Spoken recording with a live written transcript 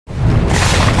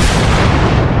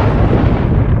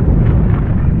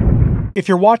If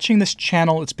you're watching this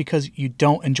channel, it's because you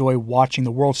don't enjoy watching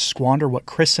the world squander what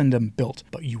Christendom built,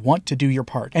 but you want to do your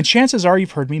part. And chances are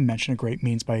you've heard me mention a great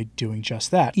means by doing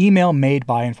just that. Email made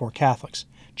by and for Catholics.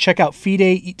 Check out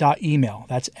fidei.email.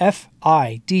 That's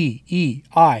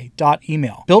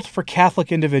FIDEI.email. Built for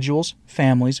Catholic individuals,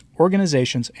 families,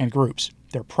 organizations, and groups.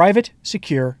 They're private,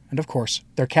 secure, and of course,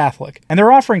 they're Catholic. And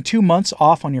they're offering 2 months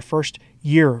off on your first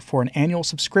year for an annual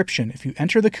subscription if you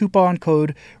enter the coupon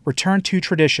code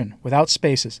Return2Tradition without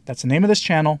spaces. That's the name of this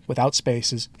channel, without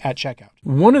spaces, at checkout.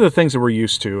 One of the things that we're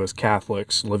used to as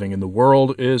Catholics living in the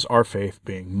world is our faith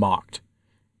being mocked.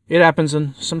 It happens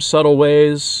in some subtle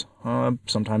ways.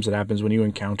 Sometimes it happens when you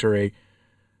encounter a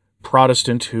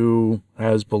Protestant who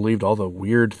has believed all the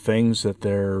weird things that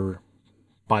their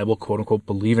Bible, quote-unquote,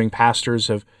 believing pastors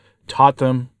have taught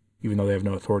them, even though they have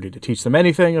no authority to teach them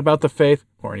anything about the faith,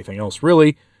 or anything else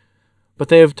really. But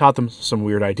they have taught them some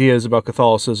weird ideas about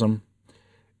Catholicism,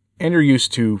 and you're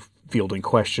used to fielding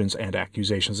questions and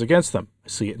accusations against them. I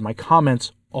see it in my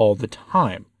comments all the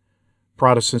time.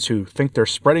 Protestants who think they're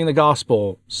spreading the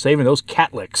gospel, saving those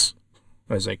Catholics,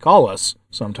 as they call us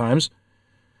sometimes.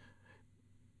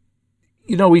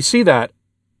 You know, we see that.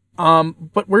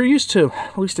 But we're used to,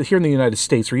 at least here in the United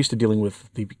States, we're used to dealing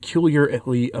with the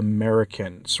peculiarly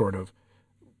American sort of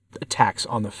attacks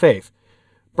on the faith,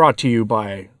 brought to you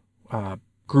by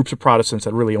groups of Protestants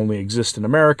that really only exist in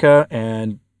America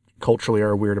and culturally are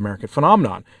a weird American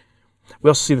phenomenon. We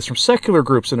also see this from secular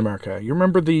groups in America. You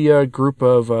remember the group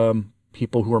of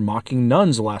people who were mocking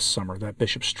nuns last summer, that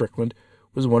Bishop Strickland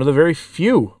was one of the very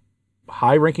few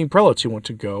high-ranking prelates who went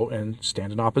to go and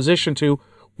stand in opposition to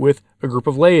with a group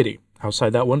of laity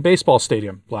outside that one baseball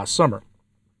stadium last summer.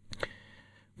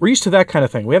 We're used to that kind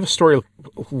of thing. We have a story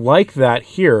like that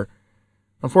here,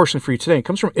 unfortunately for you today. It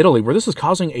comes from Italy, where this is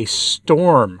causing a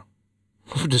storm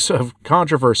of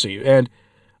controversy. And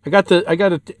I got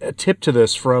a tip to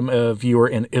this from a viewer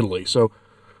in Italy. So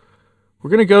we're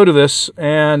going to go to this,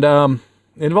 and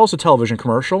it involves a television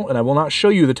commercial, and I will not show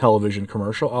you the television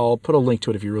commercial. I'll put a link to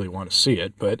it if you really want to see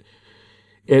it, but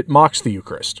it mocks the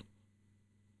Eucharist.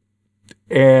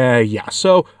 Yeah,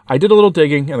 so I did a little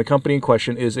digging, and the company in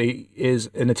question is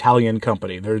an Italian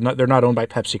company. They're not owned by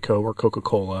PepsiCo or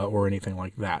Coca-Cola or anything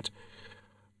like that.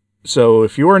 So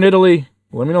if you are in Italy,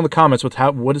 let me know in the comments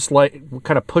what it's like, what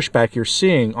kind of pushback you're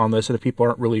seeing on this, and if people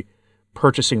aren't really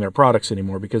purchasing their products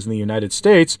anymore. Because in the United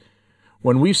States,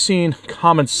 when we've seen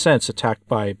common sense attacked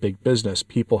by big business,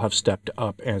 people have stepped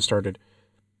up and started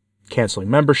canceling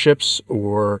memberships,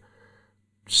 or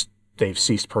they've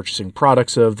ceased purchasing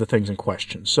products of the things in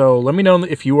question. So let me know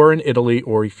if you are in Italy,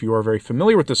 or if you are very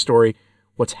familiar with this story,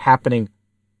 what's happening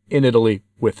in Italy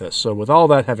with this. So with all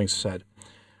that having said,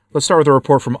 let's start with a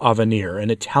report from Avenir,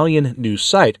 an Italian news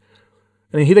site.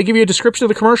 And they give you a description of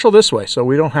the commercial this way, so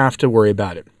we don't have to worry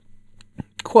about it.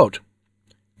 Quote,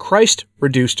 Christ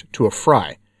reduced to a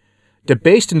fry.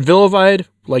 Debased and vilified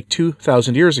like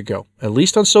 2,000 years ago. At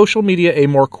least on social media, a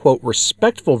more, quote,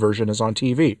 respectful version is on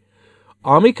TV.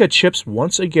 Amica Chips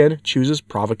once again chooses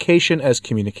provocation as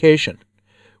communication,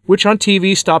 which on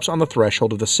TV stops on the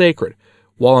threshold of the sacred,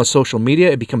 while on social media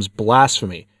it becomes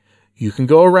blasphemy. You can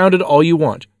go around it all you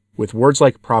want, with words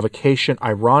like provocation,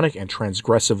 ironic, and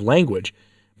transgressive language,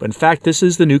 but in fact this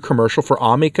is the new commercial for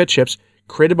Amica Chips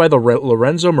created by the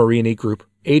Lorenzo Marini Group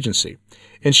agency.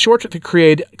 In short, the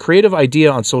creative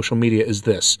idea on social media is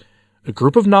this. A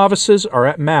group of novices are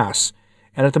at Mass,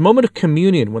 and at the moment of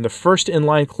communion, when the first in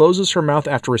line closes her mouth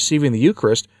after receiving the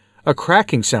Eucharist, a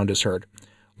cracking sound is heard.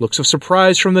 Looks of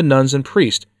surprise from the nuns and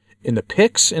priest. In the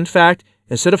pics, in fact,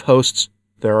 instead of hosts,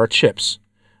 there are chips.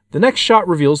 The next shot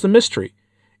reveals the mystery.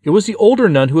 It was the older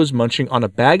nun who was munching on a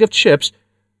bag of chips,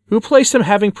 who placed them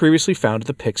having previously found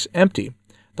the pics empty.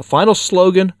 The final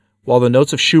slogan, while the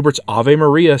notes of Schubert's Ave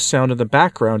Maria sound in the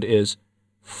background, is,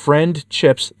 Friend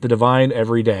chips the divine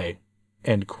every day.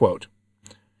 End quote.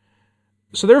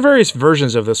 So there are various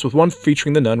versions of this, with one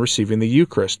featuring the nun receiving the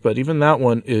Eucharist, but even that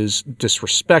one is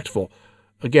disrespectful.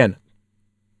 Again,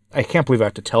 I can't believe I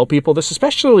have to tell people this,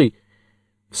 especially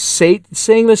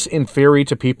saying this in theory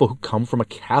to people who come from a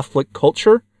Catholic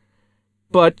culture,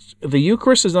 but the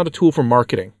Eucharist is not a tool for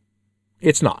marketing.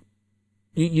 It's not.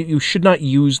 You should not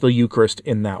use the Eucharist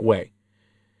in that way.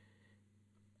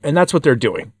 And that's what they're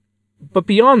doing. But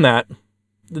beyond that,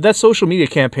 that social media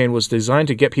campaign was designed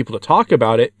to get people to talk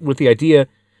about it, with the idea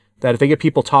that if they get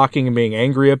people talking and being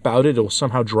angry about it, it will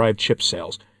somehow drive chip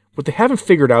sales. What they haven't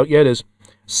figured out yet is,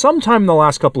 sometime in the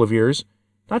last couple of years,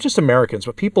 not just Americans,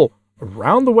 but people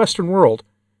around the Western world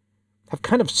have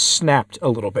kind of snapped a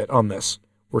little bit on this.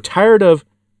 We're tired of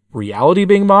reality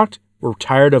being mocked. We're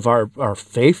tired of our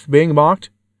faith being mocked.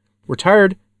 We're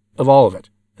tired of all of it.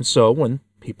 And so when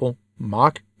people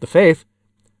mock the faith,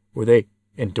 where they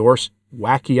endorse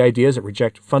wacky ideas that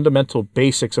reject fundamental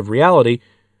basics of reality,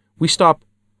 we stop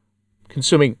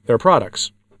consuming their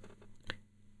products.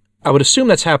 I would assume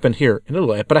that's happened here in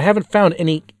Italy, but I haven't found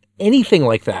anything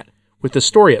like that with this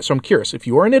story yet. So I'm curious. If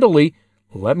you are in Italy,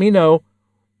 let me know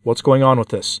what's going on with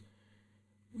this.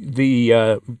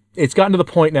 It's gotten to the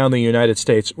point now in the United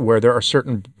States where there are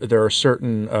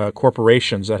certain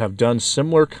corporations that have done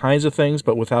similar kinds of things,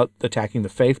 but without attacking the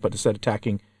faith, but instead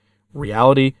attacking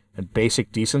reality and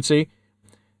basic decency,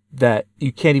 that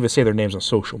you can't even say their names on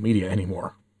social media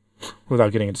anymore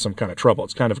without getting into some kind of trouble.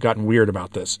 It's kind of gotten weird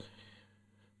about this.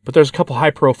 But there's a couple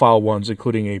high-profile ones,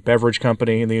 including a beverage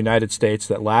company in the United States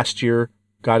that last year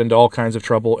got into all kinds of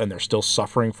trouble, and they're still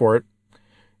suffering for it.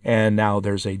 And now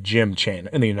there's a gym chain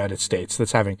in the United States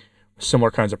that's having similar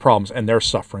kinds of problems, and they're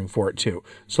suffering for it too.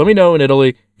 So let me know in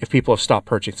Italy if people have stopped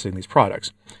purchasing these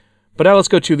products. But now let's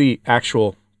go to the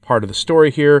actual part of the story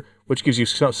here, which gives you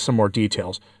some more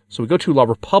details. So we go to La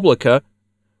Repubblica,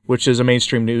 which is a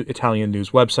mainstream Italian news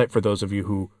website for those of you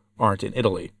who aren't in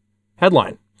Italy.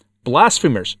 Headline: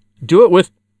 Blasphemers do it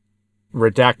with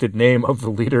redacted name of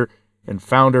the leader and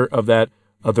founder of that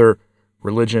other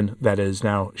religion that is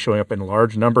now showing up in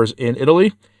large numbers in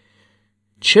Italy.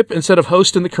 Chip instead of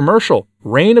host in the commercial.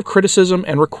 Reign of criticism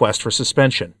and request for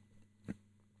suspension.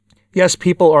 Yes,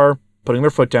 people are putting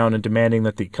their foot down and demanding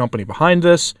that the company behind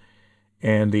this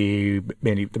and the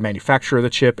manufacturer of the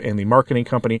chip and the marketing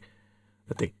company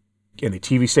and the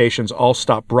TV stations all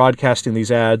stop broadcasting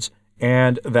these ads,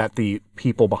 and that the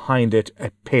people behind it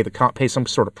pay some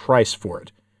sort of price for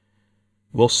it.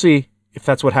 We'll see if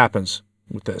that's what happens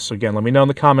with this. So again, let me know in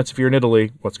the comments if you're in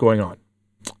Italy what's going on.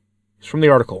 It's from the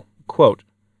article. Quote,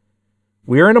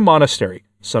 "We are in a monastery.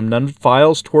 Some nun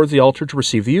files towards the altar to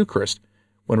receive the Eucharist.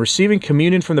 When receiving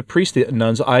communion from the priest, the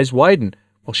nun's eyes widen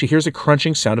while she hears the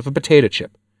crunching sound of a potato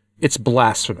chip. It's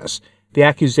blasphemous. The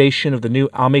accusation of the new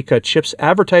Amica Chips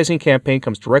advertising campaign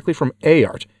comes directly from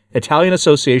AART, Italian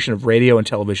Association of Radio and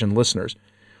Television Listeners,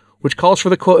 which calls for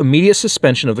the, quote, immediate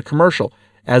suspension of the commercial,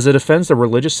 as it offends the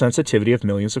religious sensitivity of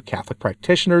millions of Catholic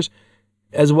practitioners,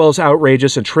 as well as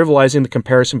outrageous and trivializing the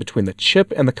comparison between the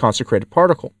chip and the consecrated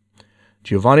particle.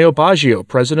 Giovanni Baggio,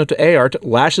 president of AART,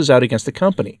 lashes out against the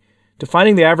company,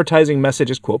 defining the advertising message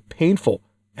as, quote, painful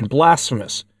and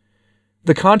blasphemous.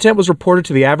 The content was reported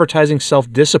to the Advertising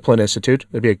Self-Discipline Institute,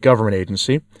 that'd be a government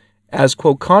agency, as,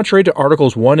 quote, contrary to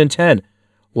Articles 1 and 10,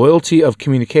 loyalty of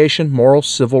communication, moral,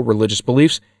 civil, religious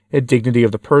beliefs, and dignity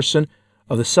of the person,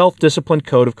 of the Self-Disciplined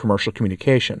Code of Commercial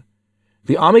Communication.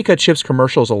 The Amica Chips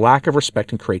commercial is a lack of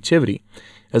respect and creativity,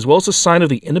 as well as a sign of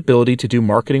the inability to do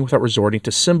marketing without resorting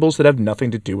to symbols that have nothing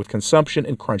to do with consumption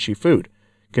and crunchy food,"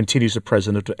 continues the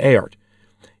president of AART.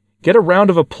 "Get a round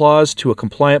of applause to a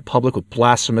compliant public with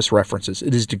blasphemous references.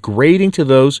 It is degrading to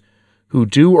those who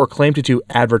do or claim to do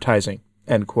advertising,"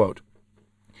 end quote.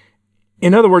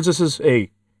 In other words,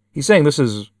 he's saying this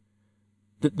is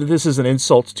an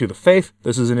insult to the faith,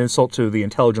 this is an insult to the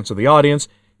intelligence of the audience,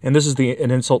 and this is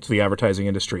an insult to the advertising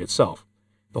industry itself.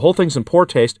 The whole thing's in poor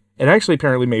taste, and actually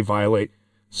apparently may violate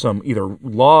some either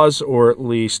laws or at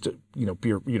least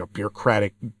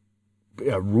bureaucratic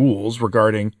rules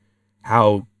regarding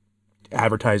how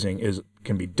advertising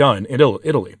can be done in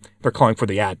Italy. They're calling for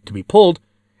the ad to be pulled,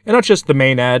 and not just the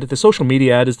main ad. The social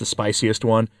media ad is the spiciest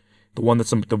one, the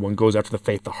one goes after the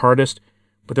faith the hardest.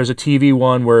 But there's a TV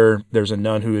one where there's a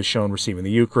nun who is shown receiving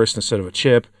the Eucharist instead of a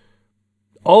chip.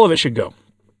 All of it should go.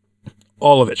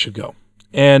 All of it should go.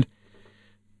 And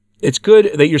it's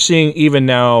good that you're seeing even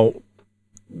now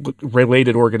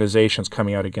related organizations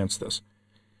coming out against this.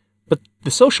 But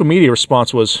the social media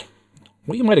response was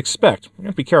what you might expect. We're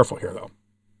going to be careful here, though.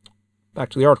 Back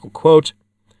to the article. Quote,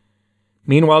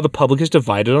 "Meanwhile, the public is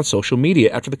divided on social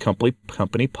media after the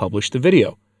company published the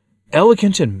video.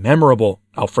 Elegant and memorable,"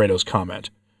 Alfredo's comment.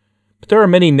 But there are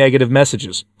many negative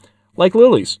messages, like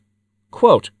Lily's.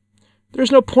 Quote,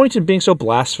 "There's no point in being so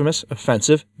blasphemous,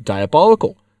 offensive,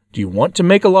 diabolical. Do you want to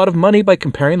make a lot of money by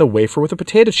comparing the wafer with a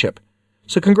potato chip?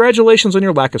 So congratulations on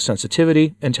your lack of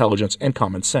sensitivity, intelligence, and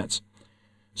common sense.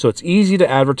 So it's easy to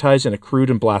advertise in a crude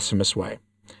and blasphemous way."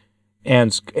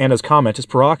 And Anna's comment is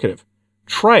provocative.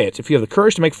 "Try it if you have the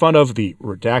courage to make fun of the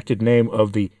redacted name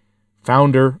of the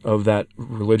founder of that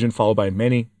religion, followed by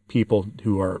many people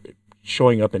who are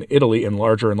showing up in Italy in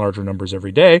larger and larger numbers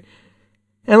every day,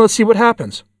 and let's see what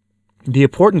happens. The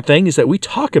important thing is that we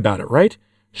talk about it, right?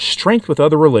 Strength with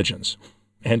other religions,"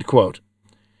 end quote.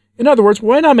 In other words,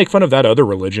 why not make fun of that other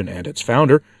religion and its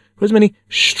founder, who has many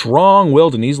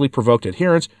strong-willed and easily provoked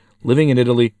adherents living in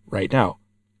Italy right now?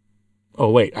 Oh,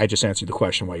 wait, I just answered the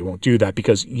question why you won't do that,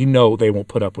 because you know they won't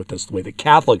put up with this the way that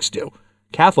Catholics do.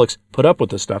 Catholics put up with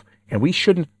this stuff, and we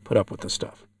shouldn't put up with this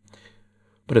stuff.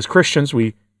 But as Christians,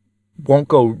 we won't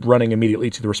go running immediately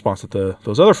to the response that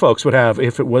those other folks would have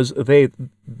if it was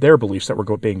their beliefs that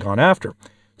were being gone after.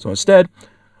 So instead,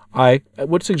 I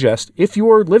would suggest, if you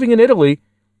are living in Italy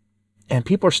and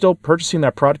people are still purchasing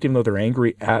that product even though they're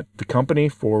angry at the company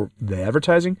for the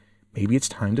advertising, maybe it's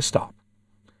time to stop.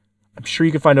 I'm sure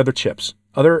you can find other chips,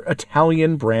 other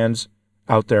Italian brands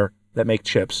out there that make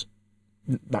chips.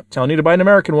 Not telling you to buy an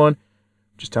American one,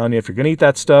 just telling you if you're going to eat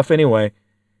that stuff anyway,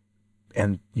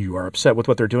 and you are upset with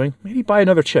what they're doing, maybe buy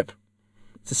another chip.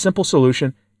 It's a simple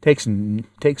solution. Takes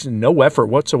no effort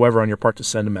whatsoever on your part to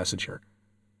send a message here.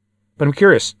 But I'm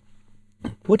curious,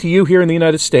 what do you here in the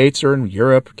United States or in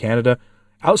Europe, Canada,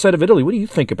 outside of Italy, what do you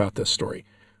think about this story?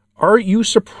 Are you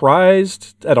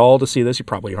surprised at all to see this? You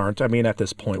probably aren't. I mean, at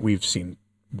this point, we've seen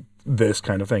this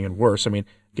kind of thing and worse. I mean,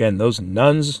 again, those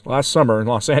nuns last summer in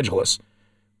Los Angeles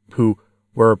who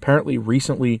were apparently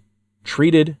recently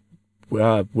treated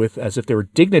with as if they were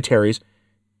dignitaries.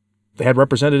 They had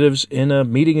representatives in a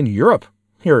meeting in Europe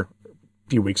here a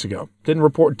few weeks ago. Didn't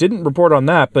report on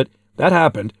that, but that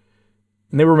happened.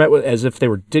 And they were met with as if they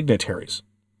were dignitaries.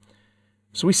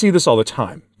 So we see this all the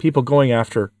time. People going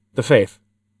after the faith.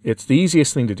 It's the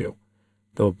easiest thing to do.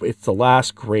 Though it's the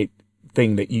last great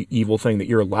thing evil thing that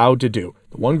you're allowed to do.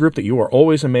 The one group that you are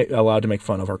always allowed to make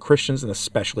fun of are Christians, and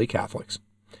especially Catholics.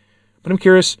 But I'm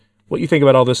curious what you think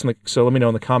about all this, so let me know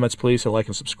in the comments, please. So like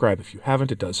and subscribe if you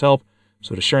haven't. It does help.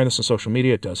 So to sharing this on social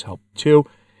media, it does help too.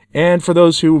 And for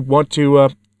those who want to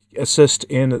assist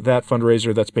in that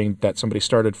fundraiser that somebody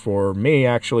started for me,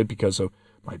 actually, because of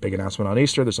my big announcement on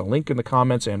Easter, there's a link in the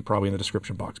comments and probably in the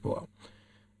description box below.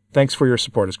 Thanks for your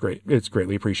support. It's great. It's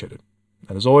greatly appreciated.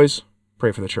 And as always,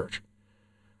 pray for the church.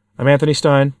 I'm Anthony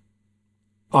Stine.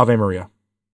 Ave Maria.